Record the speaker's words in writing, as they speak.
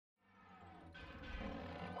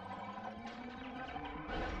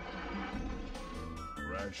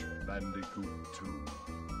Crash Bandicoot 2.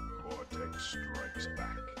 Cortex Strikes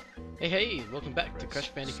Back. Hey, welcome back to Crash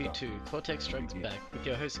Bandicoot 2, Cortex Strikes Back, with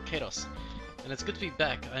your host Katos. And it's good to be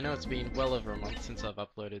back. I know it's been well over a month since I've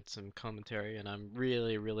uploaded some commentary, and I'm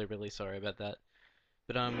really sorry about that.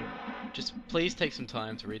 But just please take some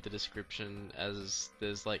time to read the description, as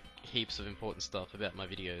there's like heaps of important stuff about my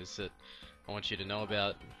videos that I want you to know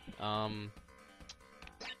about.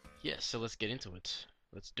 Yeah, so let's get into it.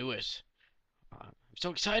 Let's do it. I'm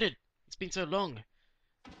so excited! It's been so long!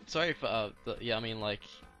 Sorry for, yeah, I mean, like,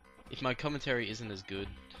 if my commentary isn't as good,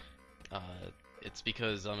 it's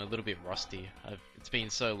because I'm a little bit rusty. It's been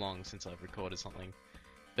so long since I've recorded something.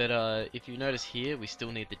 But, if you notice here, we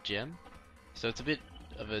still need the gem. So it's a bit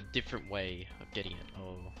of a different way of getting it.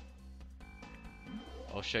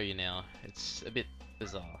 I'll show you now. It's a bit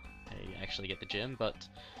bizarre how you actually get the gem, but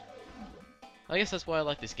I guess that's why I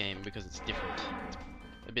like this game, because it's different. It's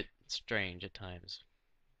a bit strange at times.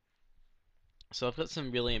 So I've got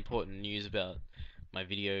some really important news about my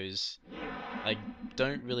videos. I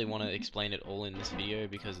don't really want to explain it all in this video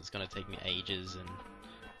because it's going to take me ages and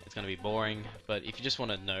it's going to be boring, but if you just want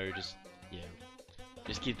to know, just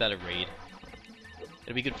give that a read.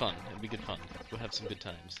 It'll be good fun. We'll have some good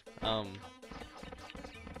times.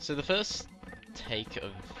 So the first take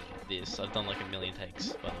of this, I've done like a million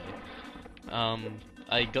takes, by the way.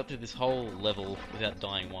 I got through this whole level without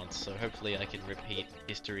dying once, so hopefully I can repeat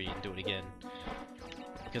history and do it again.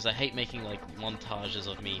 Because I hate making like montages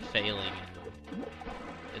of me failing, and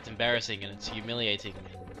it's embarrassing and it's humiliating and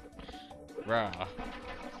rah.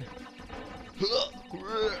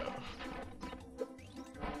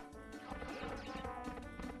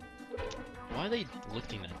 Why are they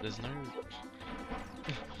lifting that? There's no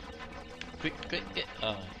quick get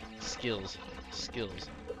skills.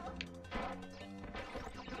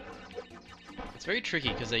 It's very tricky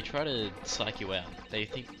because they try to psych you out.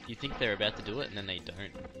 You think they're about to do it and then they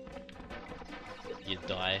don't. You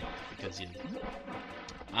die because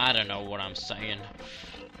I don't know what I'm saying.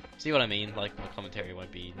 See what I mean? Like, my commentary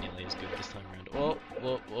won't be nearly as good this time around.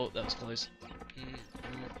 Whoa, that was close.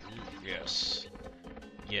 Yes,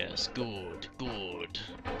 good. Watch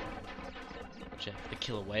out for the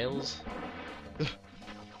killer whales.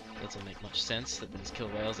 Doesn't make much sense that there's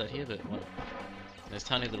killer whales out here, but what? There's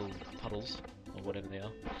tiny little puddles, or whatever they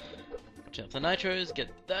are. Watch out for the nitros, get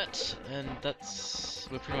that, and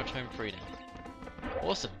we're pretty much home free now.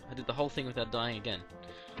 Awesome, I did the whole thing without dying again.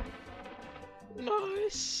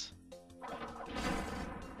 Nice!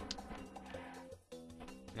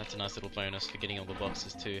 And that's a nice little bonus for getting all the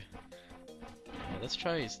boxes too. Let's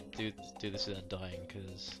try do this without dying,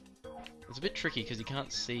 because it's a bit tricky because you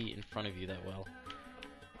can't see in front of you that well.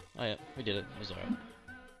 Oh yeah, we did it. It was alright.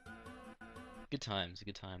 Good times.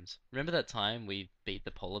 Remember that time we beat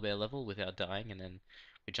the polar bear level without dying, and then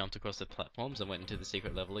we jumped across the platforms and went into the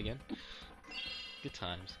secret level again? Good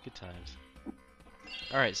times.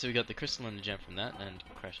 Alright, so we got the crystal and the gem from that, and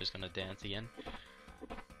Crash is gonna dance again.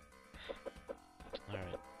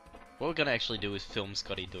 Alright. What we're gonna actually do is film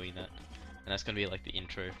Scotty doing that. And that's gonna be like the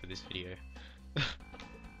intro for this video.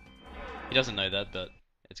 He doesn't know that, but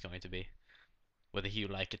it's going to be. Whether you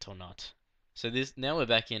like it or not. So now we're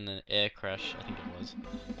back in an air crash, I think it was.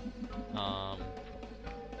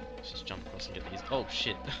 Let's just jump across and get these. Oh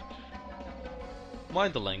shit.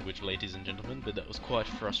 Mind the language, ladies and gentlemen, but that was quite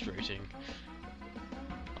frustrating.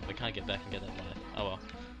 Oh, we can't get back and get that life. Oh well.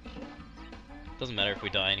 Doesn't matter if we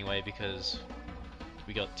die anyway, because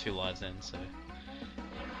we got 2 lives then, so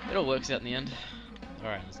it all works out in the end.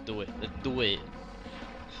 Alright, let's do it.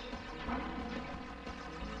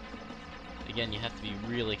 Again, you have to be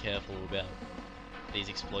really careful about these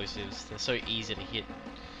explosives. They're so easy to hit.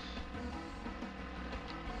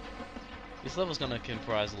 This level's gonna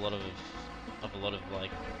comprise a lot of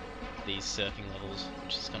like these surfing levels,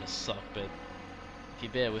 which is gonna suck. But if you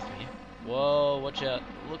bear with me, whoa, watch out,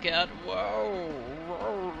 look out, whoa.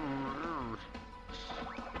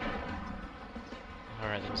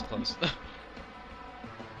 Alright, that was close.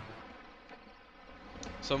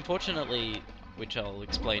 So unfortunately, which I'll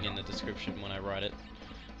explain in the description when I write it,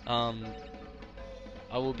 I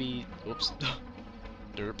will be... Oops.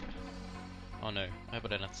 Derp. Oh no, I hope I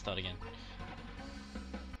don't have to start again.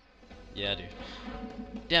 Yeah, I do.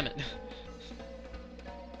 Damn it!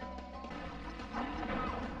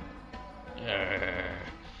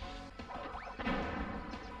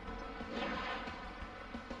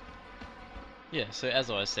 Yeah, so as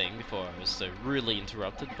I was saying before, I was so rudely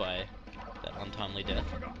interrupted by that untimely death.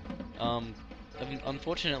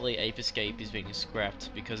 Unfortunately, Ape Escape is being scrapped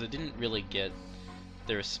because it didn't really get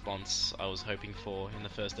the response I was hoping for in the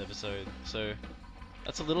first episode. So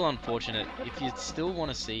That's a little unfortunate. If you still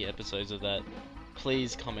want to see episodes of that,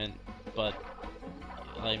 please comment. But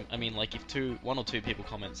I mean, like, if one or two people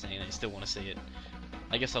comment saying they still want to see it,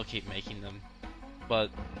 I guess I'll keep making them.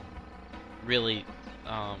 But really,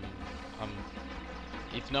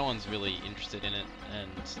 if no one's really interested in it,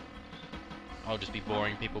 and I'll just be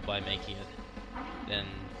boring people by making it, then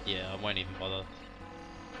yeah, I won't even bother.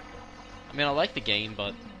 I mean, I like the game,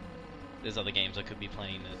 but there's other games I could be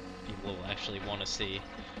playing that people will actually want to see.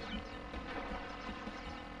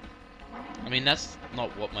 I mean, that's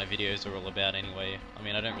not what my videos are all about anyway. I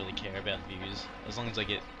mean, I don't really care about views. As long as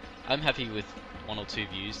I'm happy with 1 or 2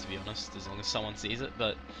 views, to be honest, as long as someone sees it,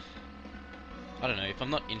 but I don't know, if I'm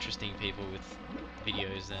not interesting people with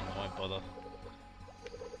videos, then I won't bother.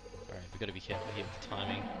 Alright, we've got to be careful here with the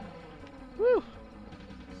timing. Woo!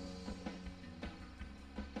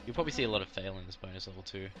 You'll probably see a lot of fail in this bonus level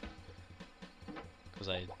too, because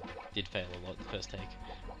I did fail a lot the first take.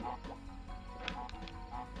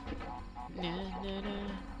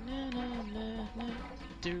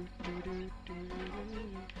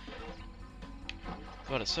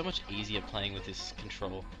 God, it's so much easier playing with this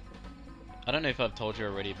control. I don't know if I've told you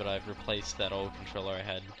already, but I've replaced that old controller I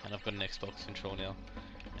had, and I've got an Xbox control now,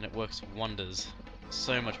 and it works wonders.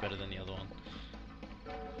 So much better than the other one.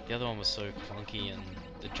 The other one was so clunky, and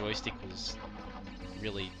the joystick was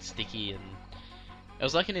really sticky, and it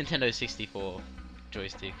was like a Nintendo 64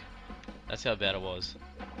 joystick. That's how bad it was.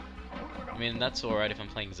 I mean, that's alright if I'm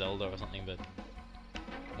playing Zelda or something, but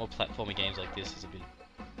more platformy games like this is a bit,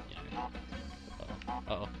 you know.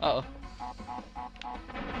 Uh-oh. Uh-oh.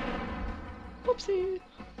 Whoopsie!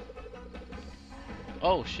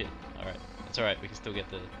 Oh shit. Alright. That's alright, we can still get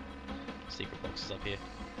the secret boxes up here.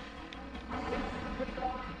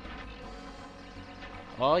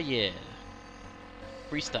 Oh yeah.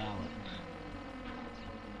 Freestyling.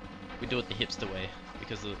 We do it the hipster way,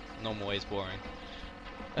 because the normal way is boring.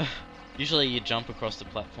 Usually you jump across the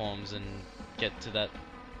platforms and get to that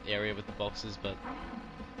area with the boxes, but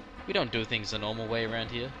we don't do things the normal way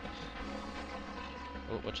around here.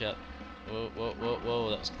 Oh, watch out. Whoa, whoa, whoa, whoa,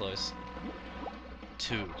 that was close.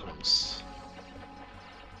 Too close.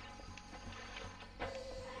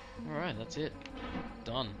 Alright, that's it.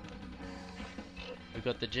 Done. We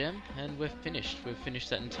got the gem, and we're finished. We've finished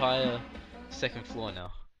that entire second floor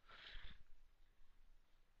now.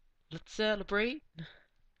 Let's celebrate.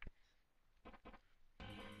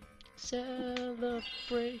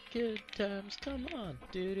 Celebrate good times, come on.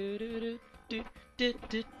 Do do do do do do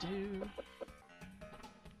do do.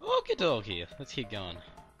 Okie dokie, let's keep going.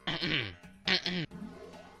 There's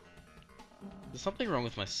something wrong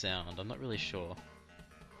with my sound, I'm not really sure.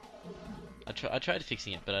 I tried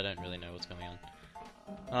fixing it, but I don't really know what's going on.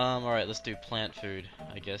 Alright, let's do plant food,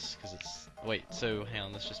 I guess, because it's... Wait, so, hang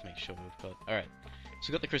on, let's just make sure we've got... Alright, so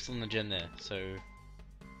we've got the crystal and the gem there, so...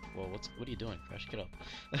 Whoa, what are you doing, Crash? Get up.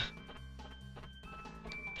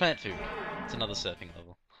 Plant food. It's another surfing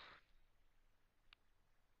level.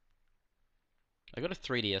 I got a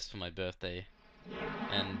 3DS for my birthday,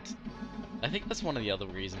 and I think that's one of the other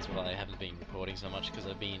reasons why I haven't been recording so much, because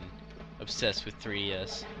I've been obsessed with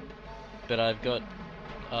 3DS. But I've got,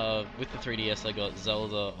 with the 3DS I got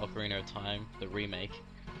Zelda Ocarina of Time, the remake,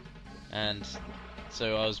 and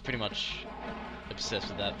so I was pretty much obsessed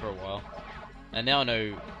with that for a while. And now I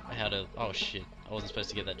know how to... Oh shit, I wasn't supposed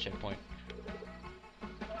to get that checkpoint,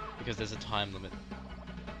 because there's a time limit.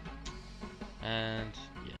 And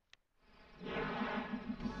yeah.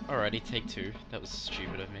 Alrighty, take 2. That was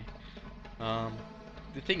stupid of me.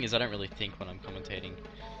 The thing is, I don't really think when I'm commentating.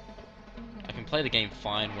 I can play the game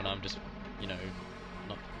fine when I'm just, you know,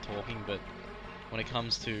 not talking, but when it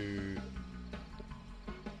comes to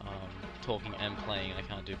talking and playing, I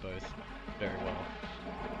can't do both very well.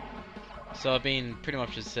 So I've been pretty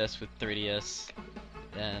much obsessed with 3DS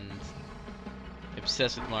and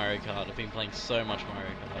obsessed with Mario Kart. I've been playing so much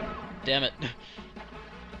Mario Kart. Damn it!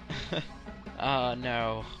 Ah,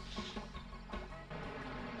 no.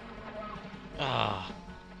 Ah,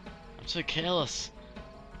 I'm so careless.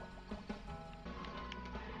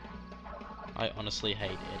 I honestly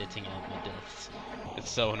hate editing out my deaths.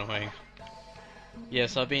 It's so annoying.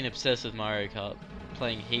 Yes, I've been obsessed with Mario Kart,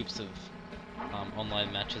 playing heaps of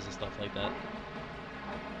online matches and stuff like that.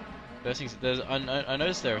 I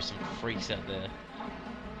noticed there are some freaks out there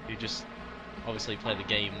who just obviously play the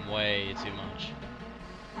game way too much.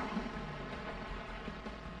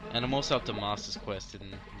 And I'm also up to Master's Quest in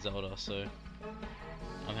Zelda, so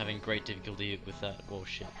I'm having great difficulty with that. Whoa,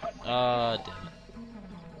 shit. Ah, damn it.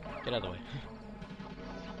 Get out of the way.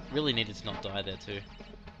 Really needed to not die there too.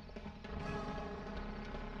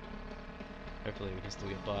 Hopefully we can still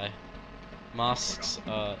get by. Masks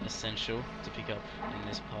are essential to pick up in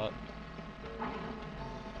this part.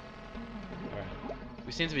 Alright,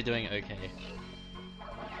 we seem to be doing okay.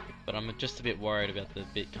 But I'm just a bit worried about the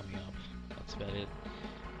bit coming up. That's about it.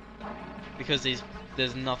 Because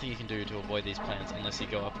there's nothing you can do to avoid these plants unless you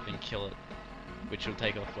go up and kill it. Which will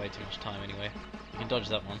take off way too much time anyway. You can dodge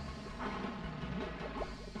that one.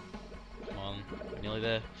 Come on, we're nearly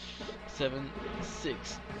there. 7,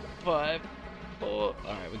 6, 5, 4.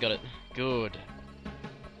 Alright, we got it. Good.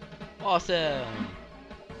 Awesome!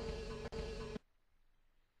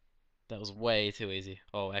 That was way too easy.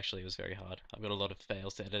 Oh, actually it was very hard. I've got a lot of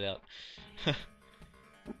fails to edit out.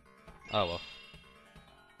 Oh well.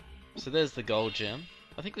 So there's the gold gem.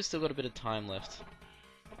 I think we've still got a bit of time left.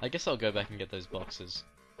 I guess I'll go back and get those boxes.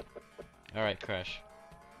 Alright, Crash.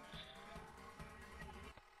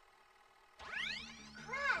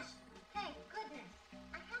 Crash! Thank goodness.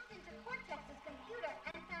 I hacked into Cortex's computer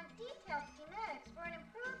and found detailed schematics for an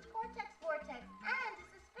improved Cortex vortex and a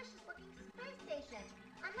suspicious-looking space station.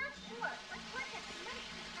 I'm not sure, but Cortex might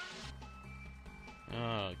be from...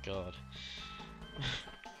 Oh god.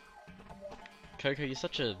 Coco, you're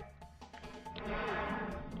such a...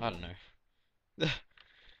 I don't know.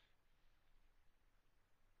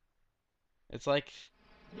 It's like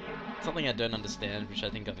something I don't understand, which I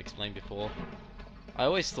think I've explained before. I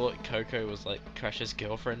always thought Coco was like Crash's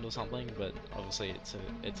girlfriend or something, but obviously it's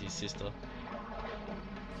his sister.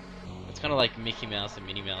 It's kind of like Mickey Mouse and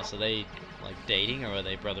Minnie Mouse. Are they like dating, or are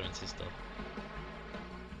they brother and sister?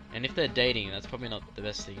 And if they're dating, that's probably not the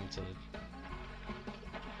best thing to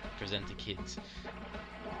present to kids.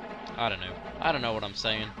 I don't know. I don't know what I'm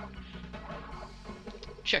saying.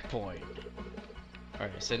 Checkpoint.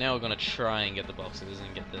 Alright, so now we're gonna try and get the boxes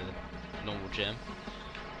and get the normal gem.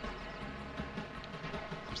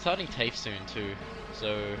 I'm starting TAFE soon too,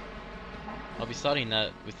 so I'll be starting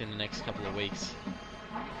that within the next couple of weeks.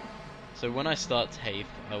 So when I start TAFE,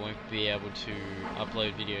 I won't be able to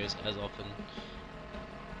upload videos as often.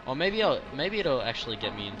 Or maybe it'll actually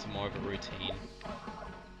get me into more of a routine.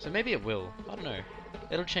 So maybe it will. I don't know.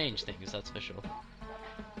 It'll change things, that's for sure.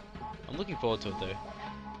 I'm looking forward to it though.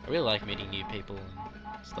 I really like meeting new people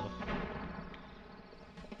and stuff.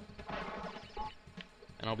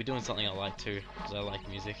 And I'll be doing something I like too, because I like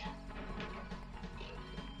music.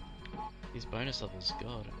 These bonus levels,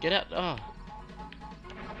 god. Get out! Ah!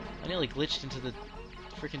 I nearly glitched into the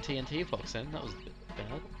freaking TNT box then. That was a bit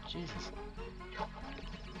bad. Jesus.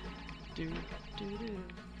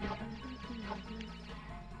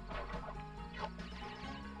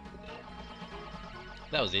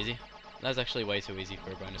 That was easy. That was actually way too easy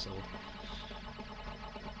for a bonus level.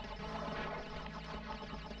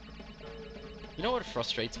 You know what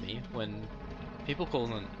frustrates me? When people call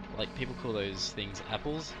them, like, people call those things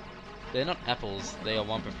apples. They're not apples, they are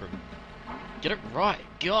Wumpa fruit. Get it right,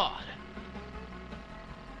 God!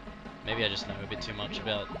 Maybe I just know a bit too much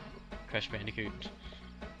about Crash Bandicoot.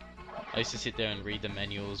 I used to sit there and read the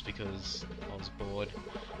manuals because I was bored.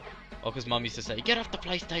 Or because Mum used to say, get off the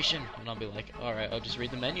PlayStation! And I'll be like, alright, I'll just read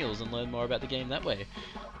the manuals and learn more about the game that way.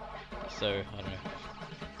 So, I don't know.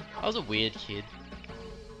 I was a weird kid.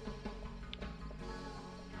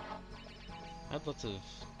 I had lots of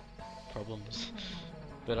problems.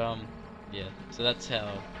 But, yeah. So that's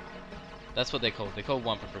how... That's what they're called. They're called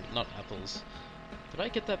Wumpa fruit, not apples. Did I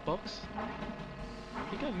get that box? I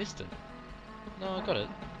think I missed it. No, I got it.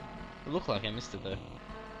 It looked like I missed it though.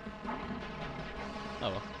 Oh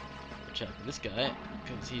well. Watch out for this guy,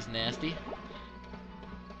 because he's nasty.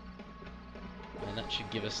 And that should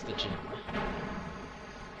give us the gem.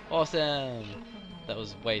 Awesome! That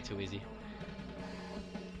was way too easy.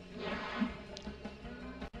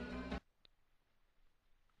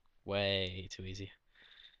 Way too easy.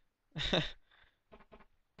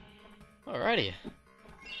 Alrighty.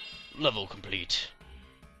 Level complete.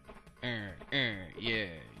 Yeah,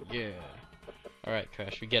 yeah. Alright,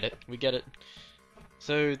 Crash, we get it.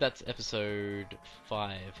 So that's episode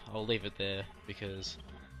 5. I'll leave it there because,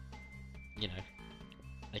 you know,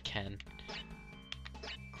 I can.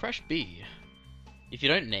 Crash B. If you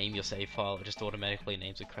don't name your save file, it just automatically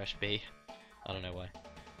names it Crash B. I don't know why.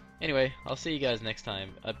 Anyway, I'll see you guys next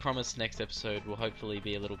time. I promise next episode will hopefully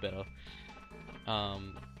be a little better.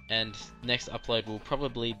 And next upload will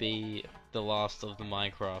probably be the last of the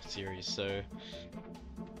Minecraft series, so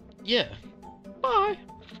yeah. Bye!